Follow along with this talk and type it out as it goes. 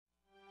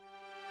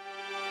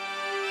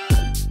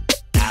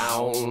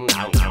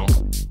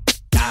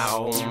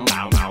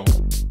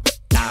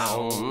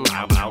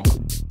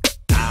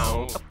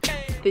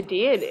The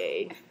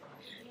DNA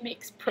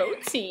makes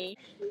protein.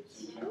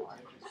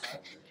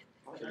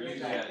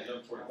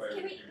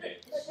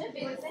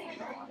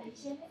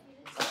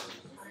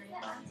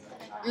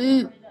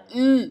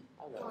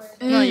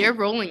 No, you're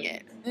rolling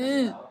it.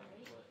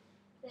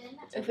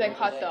 It's like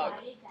hot dog.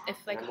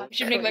 It's like hot. We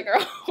should make like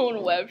our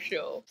own web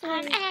show.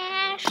 I'm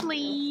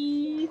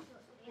Ashley.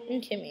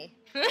 And Kimmy.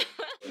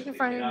 You can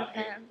find it in the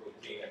pan.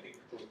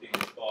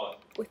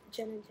 With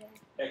Jen and Jen.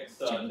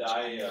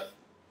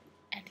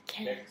 And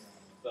Ken.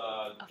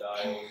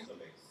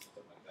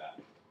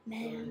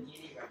 Man.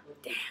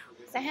 Damn.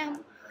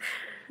 Sam.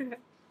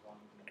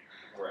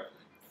 Correct.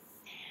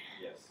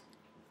 Yes.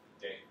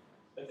 Okay.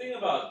 The thing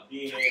about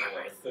DNA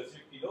was, because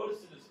if you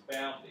notice in his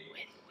family,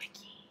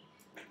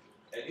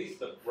 at least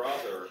the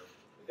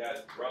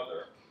dad's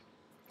brother.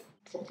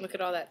 Look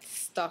at all that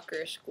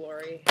stalkerish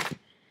glory.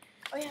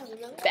 Oh yeah,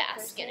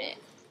 bask in it.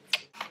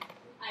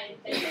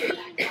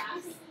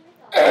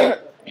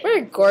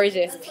 We're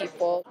gorgeous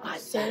people. I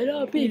said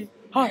a beef,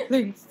 hot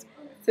links.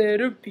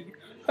 Said a beef,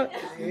 hot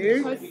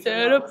links. I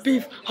said a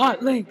beef,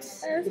 hot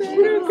links. I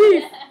said a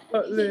beef,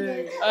 hot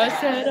links. I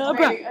said a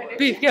brat,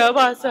 beef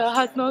kielbasa,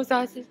 hot smoked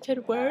sausage to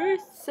the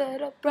worst.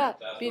 Said a brat,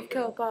 beef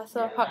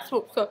kielbasa, hot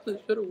smoked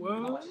sausage to the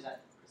worst.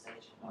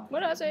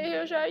 When I say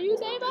Hillshire, you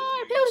say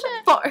bar.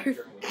 Hillshire Farm.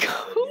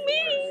 Who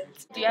me?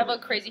 Do you have a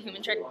crazy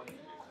human trick?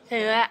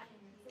 Hey, that.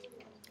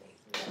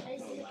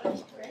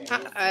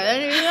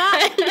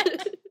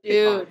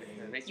 Dude,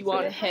 You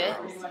want to hit?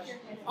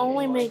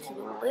 only makes you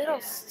a little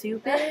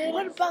stupid.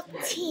 What about the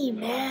team,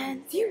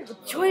 man? Do you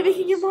enjoy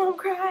making your mom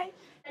cry?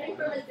 Take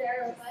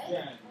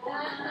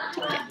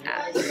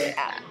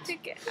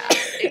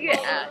it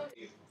out.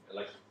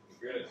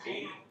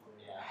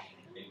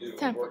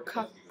 Time for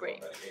coffee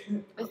break.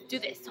 Let's do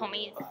this,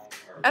 homies.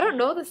 I don't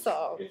know the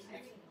song.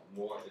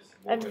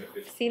 I've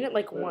seen it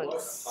like once.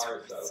 It's so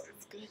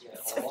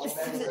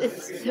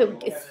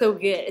good. It's so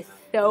good. It's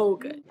so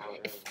good.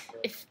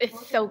 It's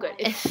So good.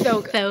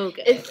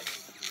 It's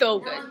so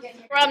good.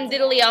 From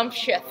Diddly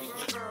Shift.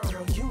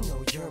 Girl, you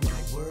know you're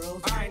my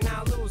world. Alright,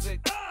 now lose it.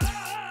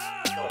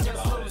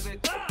 Just lose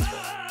it.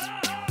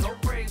 Go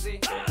crazy.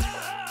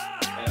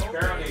 And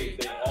apparently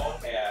they all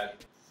had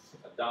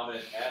a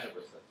dominant and a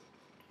recessive.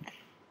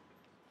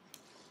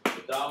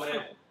 The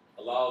dominant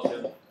allows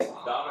him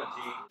dominant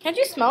gene. Can't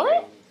you smell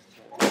it?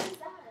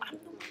 I'm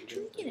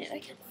drinking it. I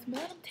can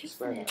smell it. I'm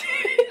tasting it.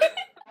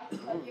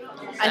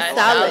 I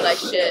sound like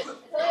shit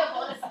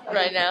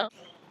right now.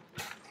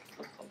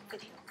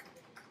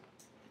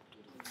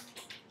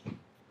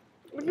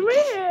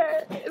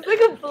 Weird. It's like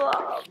a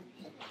blob.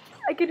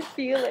 I can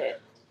feel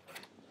it.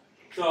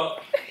 So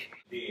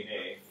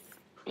DNA,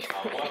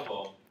 one of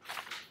them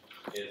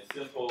is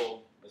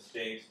simple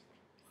mistakes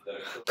that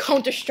occur.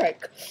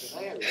 Counter-Strike.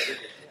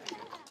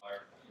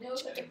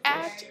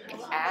 Act.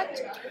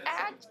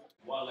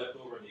 One left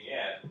over in the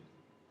end,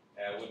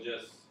 and we'll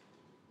just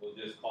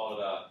call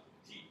it a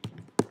T.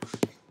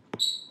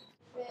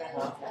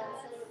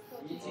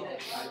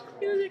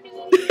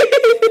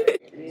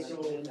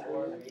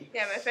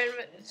 Yeah, my friend,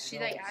 she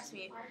like asked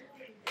me,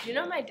 do you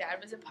know my dad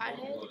was a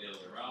pothead?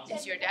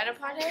 Is your dad a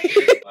pothead?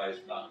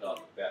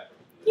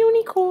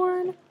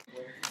 Unicorn.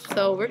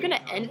 So we're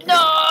gonna end. No!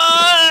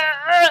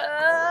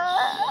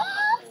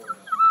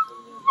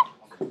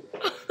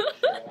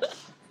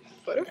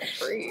 What a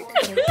freak.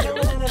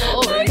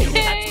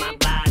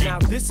 Now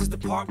this is the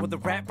part where the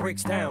rap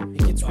breaks down.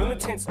 It gets real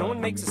intense, no one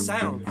makes a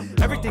sound.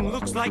 Everything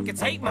looks like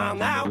it's 8 Mile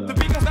now. The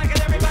beat goes back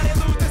and everybody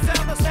lose the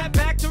sound. Let's snap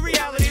back to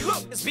reality.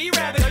 Look, it's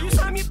V-Rabbit. Are you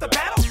signing me up the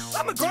battle?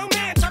 I'm a grown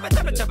man.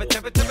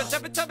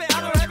 Chubba.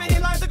 I don't have any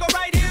lines to go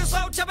right here. So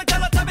chubba,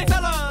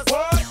 fellas.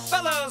 What?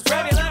 Fellas,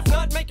 grab your left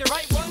nut, make your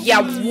right one.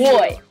 Yeah,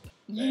 what?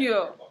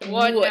 Yeah.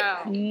 What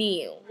now?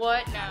 Neil.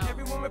 What now?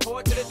 Everyone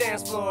report to the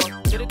dance floor.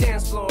 To the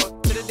dance floor.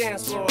 To the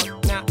dance floor.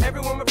 Now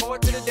everyone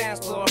report to the dance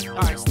floor.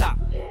 Alright, stop.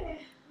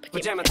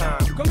 Pajama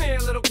time. Come here,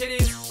 little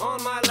kitties,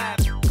 on my lap.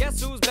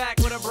 Guess who's back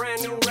with a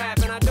brand new rap?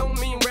 And I don't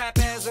mean rap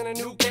as in a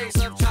new case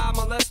of child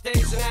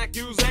molestation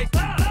accusation.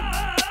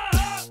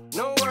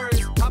 No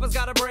worries, Papa's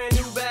got a brand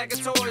new bag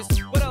of toys.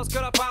 What else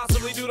could I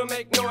possibly do to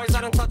make noise?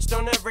 I done touched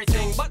on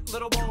everything but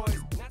little boys.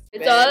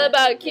 It's all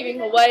about keeping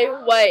Hawaii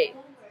white.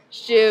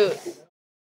 Shoot.